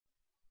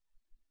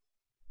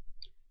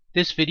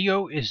This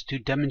video is to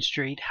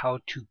demonstrate how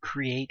to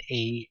create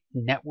a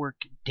network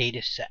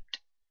dataset.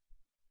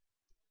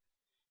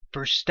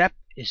 First step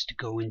is to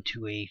go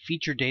into a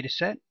feature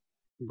dataset,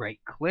 right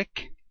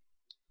click,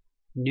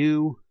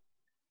 New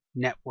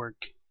Network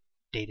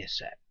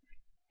Dataset.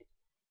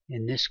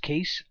 In this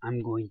case,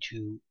 I'm going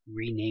to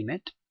rename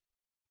it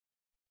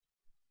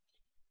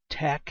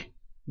TAC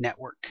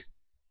Network.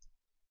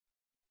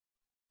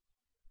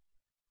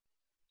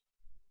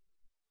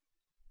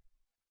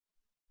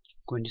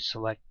 Going to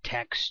select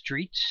TAC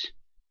Streets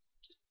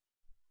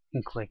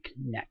and click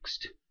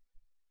Next.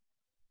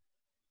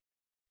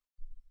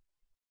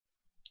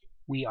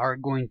 We are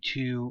going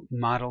to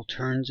model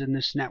turns in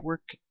this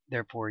network,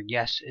 therefore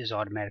yes is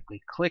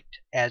automatically clicked,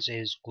 as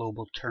is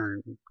global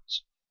turns.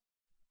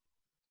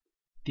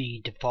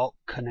 The default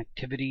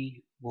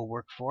connectivity will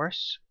work for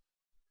us.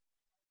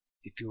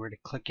 If you were to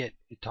click it,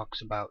 it talks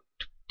about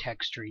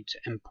TAC Streets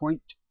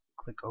endpoint.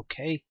 Click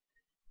OK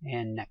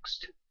and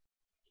Next.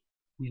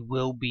 We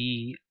will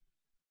be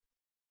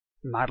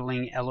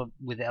modeling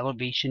with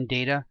elevation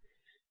data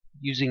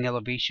using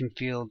elevation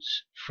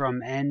fields.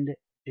 From end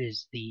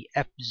is the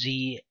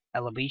FZ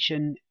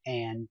elevation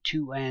and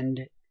to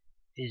end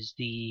is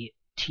the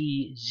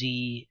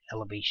TZ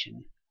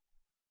elevation.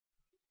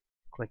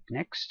 Click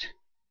Next.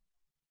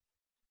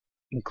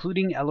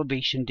 Including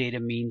elevation data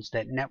means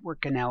that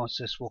network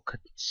analysis will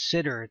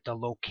consider the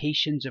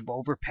locations of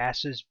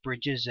overpasses,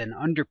 bridges, and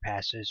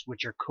underpasses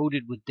which are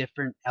coded with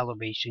different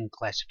elevation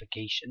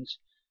classifications.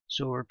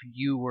 So if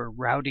you were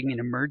routing an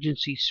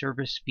emergency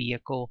service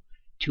vehicle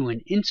to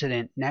an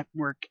incident,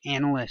 network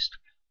analyst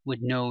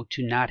would know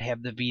to not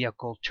have the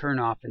vehicle turn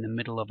off in the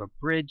middle of a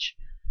bridge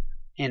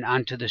and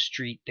onto the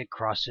street that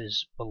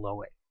crosses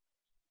below it.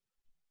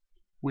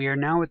 We are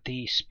now at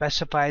the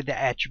Specify the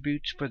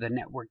Attributes for the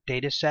Network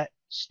Dataset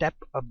step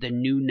of the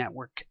new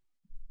Network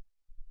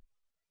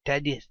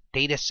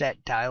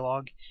Dataset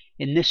dialog.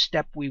 In this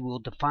step, we will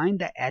define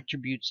the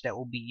attributes that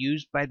will be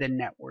used by the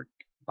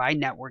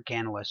network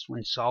analysts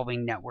when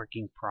solving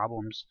networking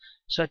problems,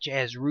 such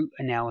as route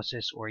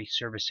analysis or a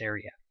service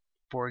area.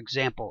 For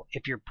example,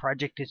 if your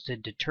project is to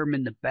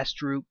determine the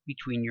best route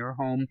between your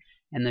home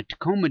and the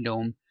Tacoma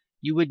Dome,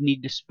 you would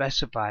need to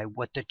specify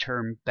what the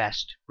term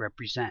best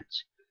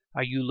represents.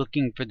 Are you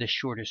looking for the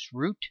shortest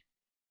route?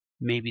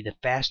 Maybe the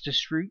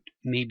fastest route?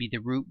 Maybe the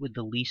route with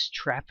the least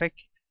traffic?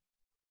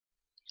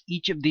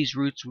 Each of these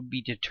routes would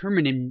be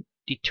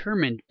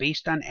determined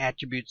based on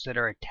attributes that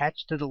are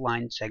attached to the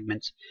line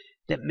segments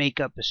that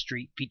make up a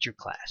street feature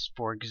class.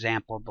 For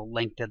example, the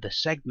length of the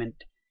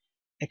segment,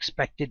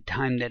 expected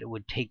time that it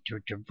would take to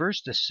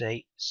traverse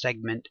the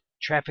segment,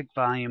 traffic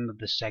volume of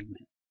the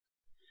segment.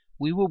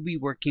 We will be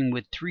working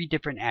with 3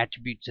 different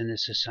attributes in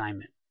this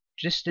assignment: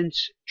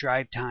 distance,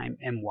 drive time,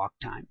 and walk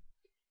time.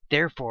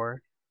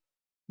 Therefore,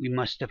 we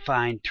must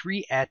define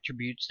 3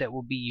 attributes that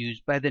will be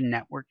used by the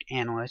network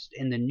analyst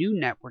in the new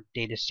network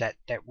dataset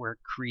that we're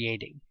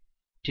creating.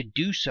 To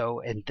do so,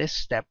 in this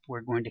step,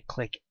 we're going to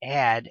click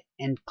Add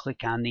and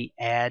click on the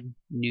Add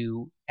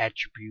New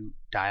Attribute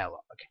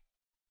dialog.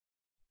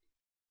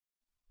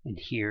 And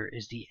here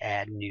is the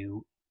Add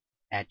New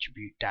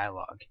Attribute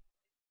dialog.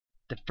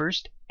 The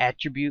first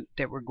attribute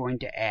that we're going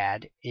to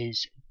add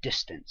is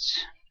distance.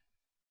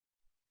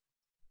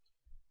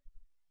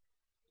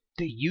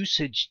 The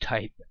usage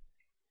type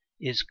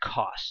is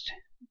cost.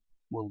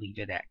 We'll leave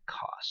it at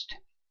cost.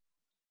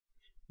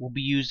 We'll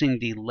be using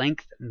the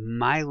length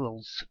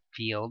miles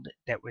field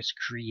that was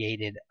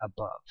created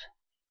above.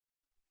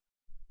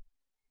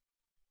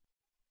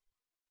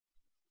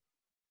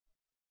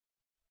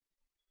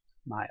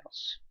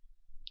 Miles.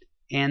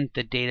 And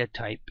the data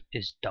type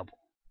is double.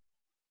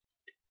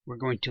 We're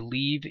going to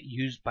leave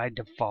used by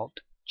default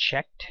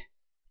checked,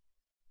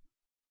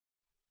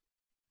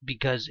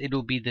 because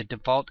it'll be the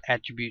default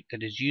attribute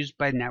that is used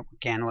by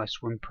network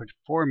analysts when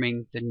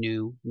performing the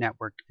new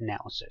network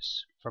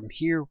analysis. From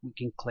here, we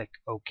can click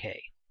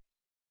OK.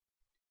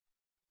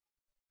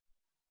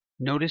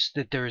 Notice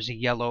that there is a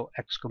yellow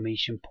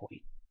exclamation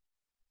point.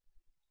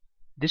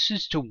 This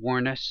is to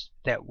warn us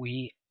that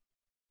we've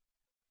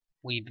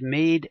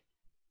been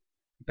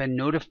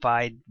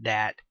notified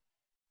that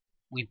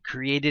we've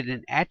created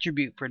an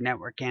attribute for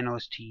network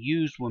analysts to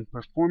use when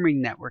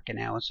performing network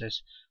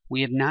analysis.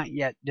 We have not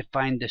yet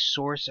defined the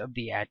source of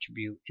the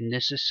attribute. In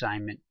this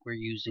assignment, we're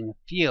using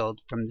a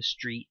field from the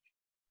street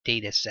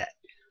dataset.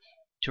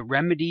 To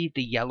remedy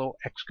the yellow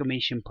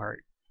exclamation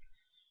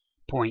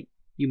point,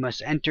 you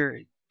must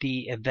enter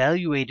the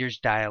Evaluators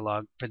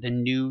Dialogue for the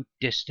new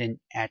distant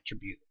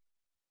attribute.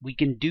 We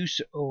can do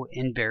so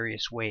in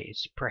various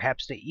ways,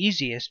 perhaps the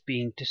easiest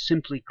being to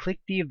simply click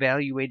the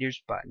Evaluators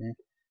button.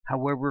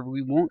 However,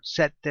 we won't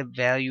set the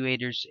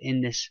evaluators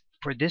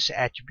for this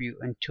attribute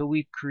until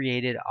we've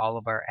created all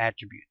of our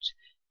attributes.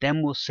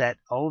 Then we'll set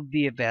all of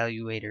the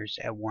evaluators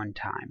at one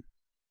time.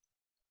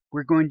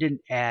 We're going to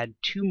add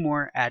 2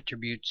 more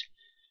attributes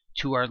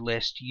to our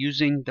list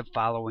using the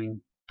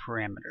following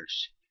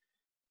parameters.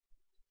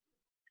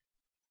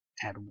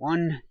 Add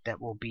one that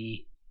will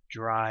be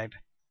drive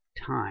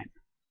time.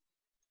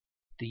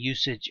 the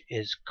usage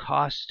is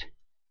cost,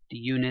 the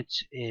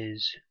units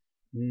is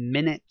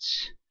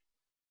minutes,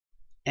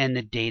 and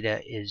the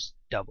data is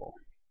double.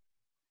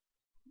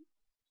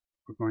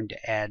 We're going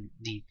to add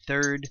the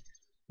third,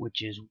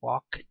 which is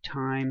walk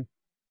time.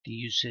 The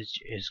usage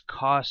is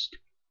cost,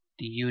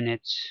 the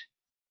units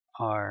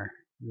are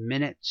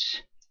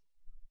minutes,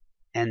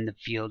 and the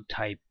field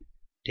type,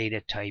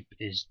 data type,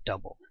 is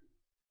double.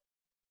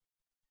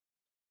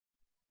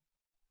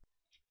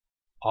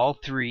 All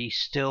three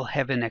still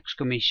have an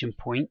exclamation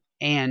point,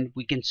 and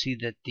we can see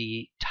that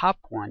the top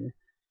one,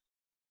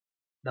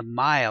 the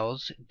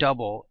miles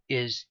double,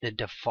 is the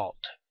default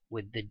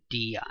with the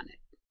D on it.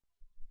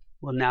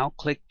 We'll now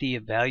click the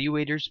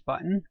Evaluators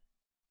button,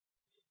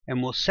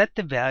 and we'll set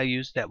the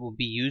values that will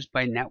be used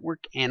by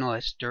network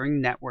analysts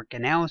during network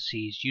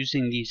analyses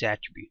using these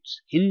attributes.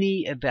 In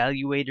the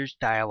Evaluators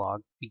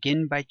Dialog,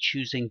 begin by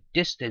choosing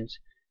Distance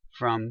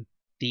from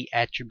the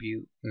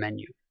Attribute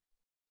menu.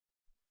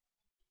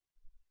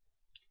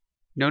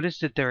 Notice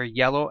that there are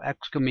yellow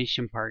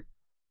exclamation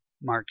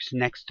marks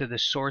next to the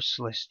source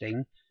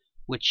listing,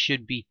 which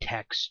should be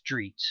text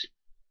streets.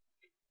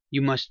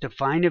 You must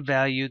define a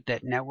value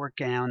that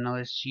Network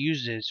Analyst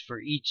uses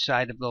for each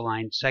side of the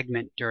line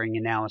segment during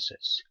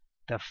analysis,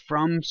 the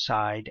from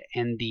side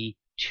and the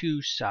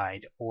to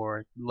side,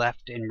 or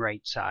left and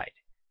right side.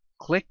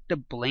 Click the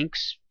blank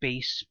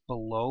space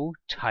below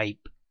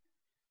type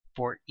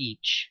for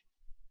each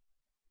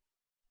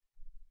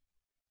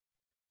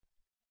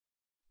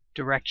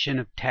direction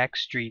of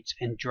text streets,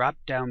 and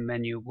drop-down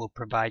menu will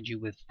provide you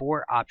with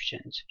 4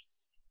 options: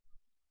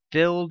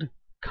 filled,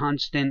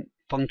 constant,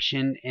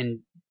 function,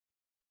 and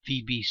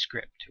VB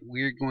script.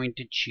 We're going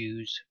to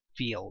choose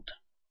field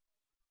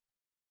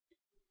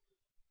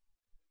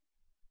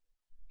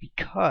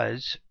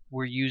because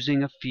we're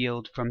using a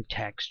field from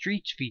text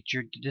streets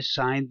feature to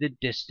decide the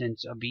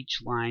distance of each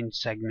line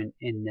segment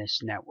in this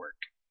network.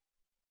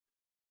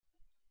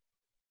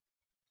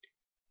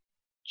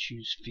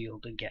 Choose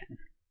field again.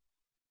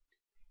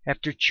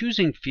 After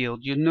choosing field,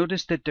 you'll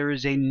notice that there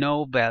is a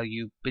null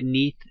value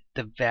beneath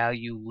the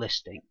value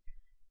listing.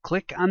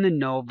 Click on the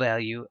null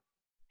value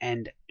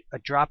and a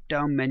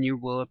drop-down menu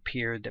will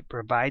appear that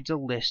provides a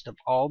list of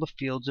all the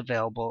fields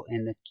available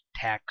in the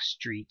text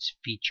streets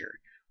feature.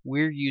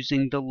 We're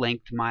using the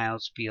length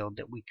miles field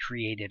that we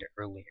created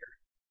earlier.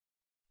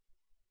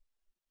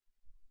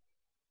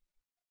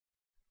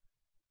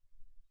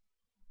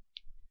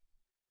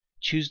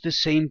 Choose the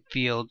same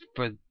field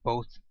for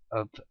both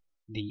of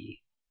the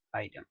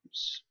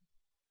items.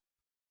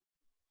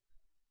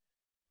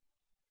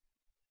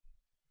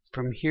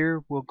 From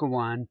here, we'll go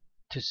on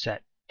to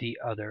set the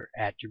other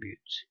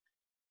attributes.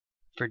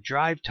 For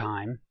drive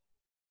time,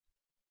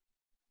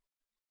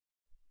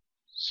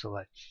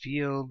 select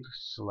field.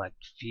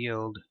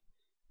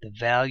 The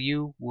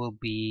value will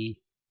be,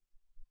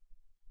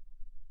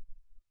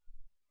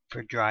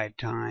 for drive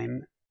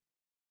time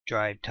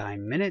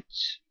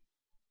minutes,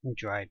 and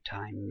drive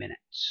time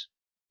minutes.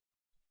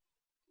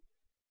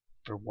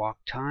 For walk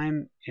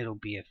time, it'll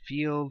be a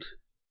field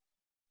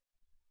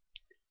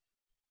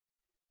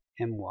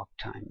and walk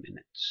time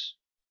minutes.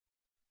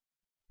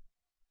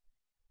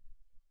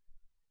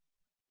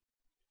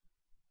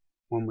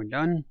 When we're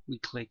done, we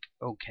click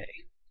OK.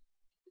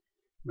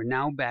 We're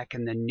now back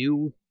in the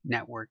new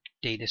Network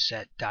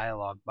Dataset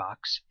dialog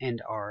box,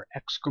 and our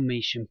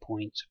exclamation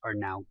points are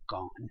now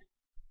gone.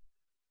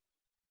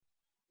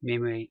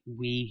 We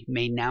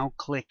may now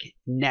click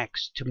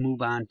Next to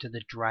move on to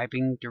the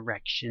driving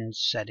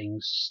directions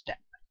settings step.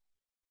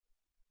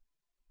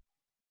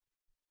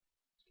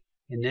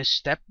 In this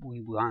step,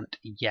 we want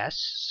Yes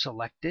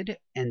selected,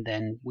 and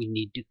then we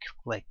need to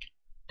click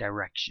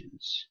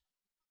Directions.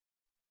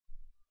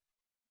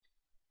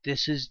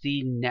 This is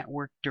the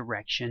network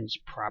directions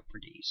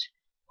properties.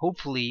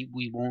 Hopefully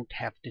we won't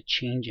have to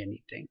change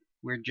anything.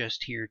 We're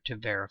just here to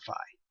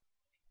verify.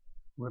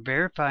 We're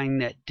verifying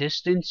that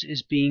distance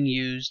is being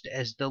used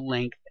as the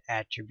length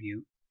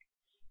attribute,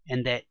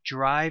 and that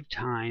drive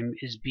time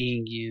is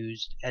being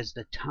used as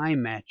the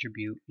time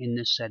attribute in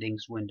the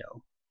settings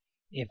window.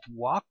 If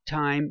walk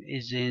time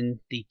is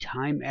in the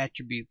time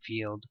attribute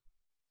field,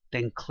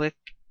 then click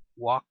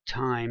walk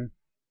time,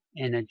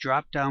 and a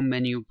drop-down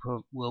menu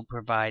will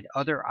provide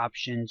other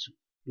options,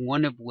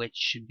 one of which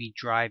should be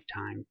drive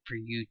time, for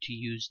you to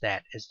use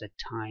that as the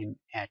time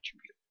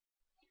attribute.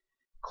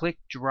 Click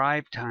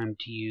drive time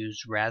to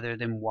use rather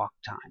than walk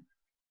time.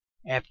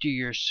 After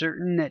you're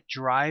certain that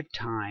drive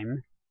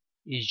time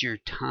is your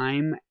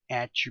time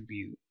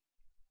attribute,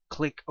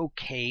 click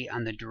OK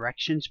on the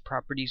Directions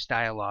Properties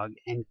dialog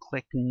and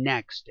click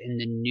Next in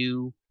the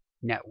new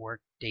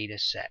Network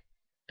Dataset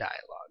dialog.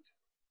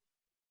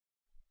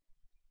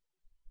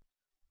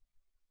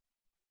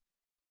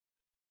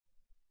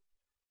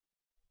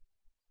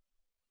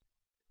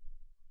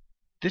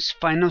 This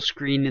final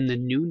screen in the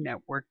new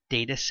Network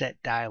Dataset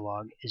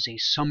dialog is a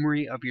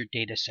summary of your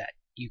dataset.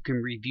 You can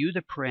review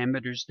the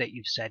parameters that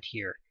you've set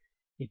here.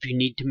 If you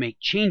need to make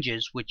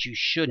changes, which you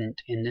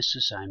shouldn't in this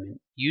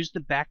assignment, use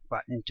the back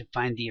button to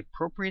find the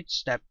appropriate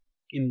step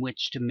in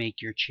which to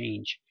make your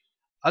change.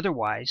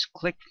 Otherwise,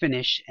 click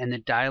Finish and the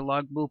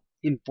dialog will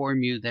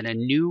inform you that a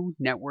new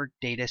network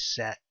data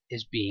set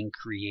is being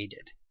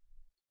created.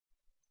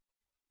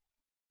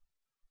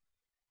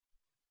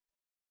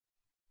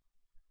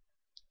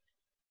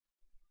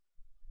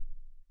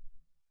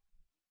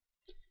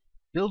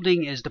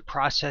 Building is the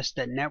process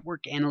that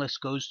Network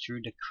Analyst goes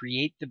through to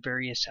create the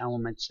various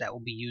elements that will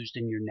be used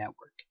in your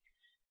network.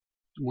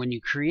 When you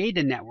create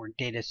a network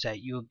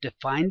dataset, you have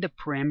defined the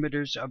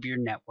parameters of your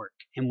network,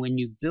 and when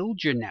you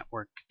build your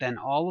network, then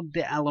all of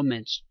the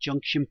elements,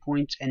 junction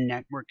points, and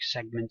network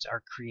segments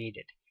are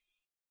created.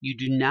 You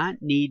do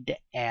not need to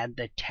add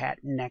the TAC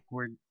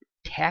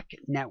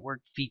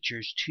network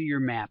features to your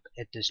map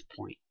at this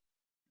point.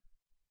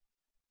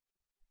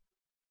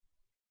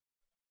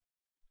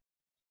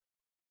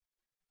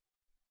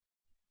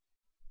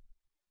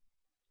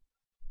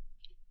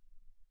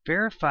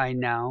 Verify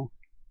now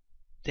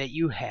that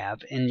you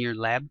have in your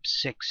Lab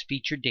 6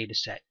 feature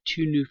dataset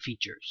two new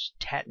features,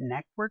 TAC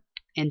network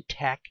and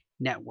TAC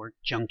network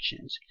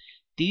junctions.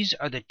 These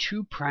are the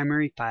two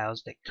primary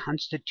files that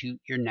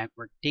constitute your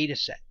network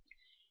dataset.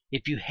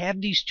 If you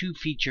have these two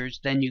features,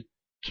 then you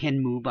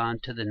can move on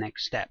to the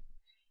next step.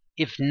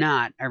 If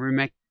not, I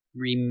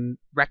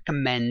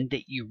recommend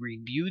that you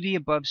review the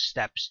above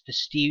steps to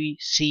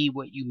see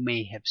what you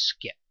may have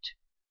skipped.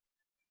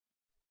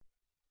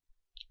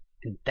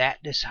 And that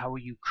is how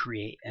you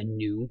create a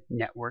new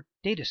network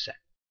dataset.